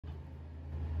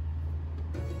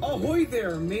Ahoy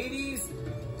there, mateys!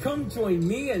 Come join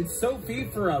me and Sophie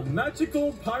for a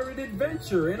magical pirate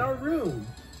adventure in our room.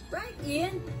 Right,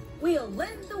 Ian. We'll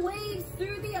lend the waves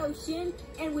through the ocean,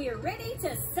 and we are ready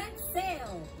to set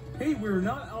sail. Hey, we're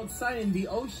not outside in the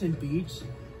ocean beach.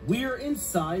 We're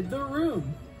inside the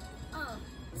room. Oh,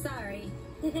 sorry.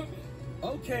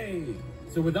 Okay,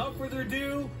 so without further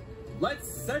ado, let's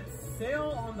set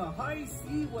sail on the high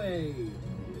seaway.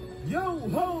 Yo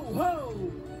ho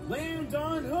ho! Land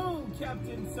on ho,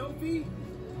 Captain Sophie!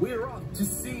 We're off to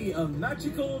see a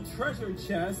magical treasure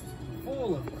chest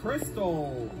full of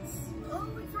crystals. Oh,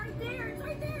 it's right there! It's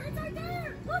right there! It's right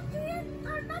there! Look, Ian!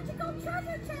 Our magical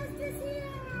treasure chest is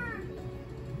here!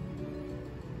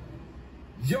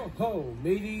 Yo ho,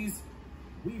 mateys!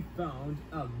 We found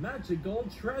a magical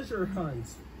treasure hunt.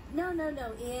 No,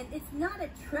 Ian. It's not a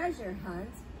treasure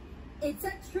hunt. It's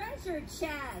a treasure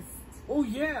chest. Oh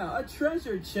yeah, a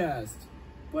treasure chest.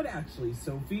 But actually,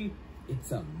 Sophie,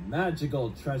 it's a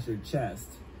magical treasure chest.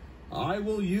 I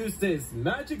will use this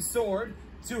magic sword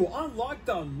to unlock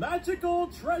the magical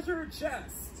treasure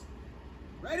chest.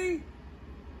 Ready?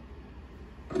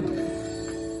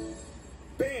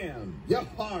 Bam!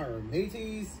 Yahar,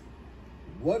 mateys!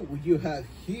 What would you have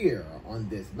here on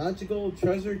this magical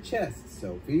treasure chest,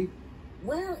 Sophie?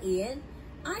 Well, Ian,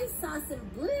 I saw some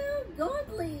blue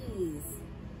goldleys.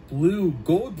 Blue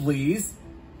goldleys?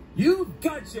 You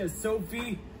gotcha,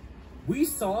 Sophie! We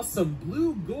saw some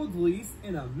blue goldleys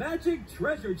in a magic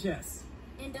treasure chest.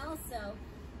 And also,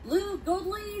 blue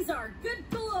goldleys are good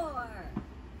galore.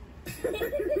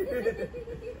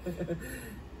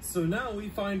 So now we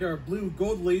find our blue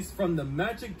goldleys from the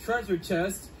magic treasure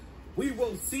chest. We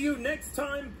will see you next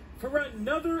time for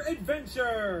another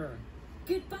adventure.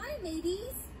 Goodbye,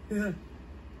 mateys.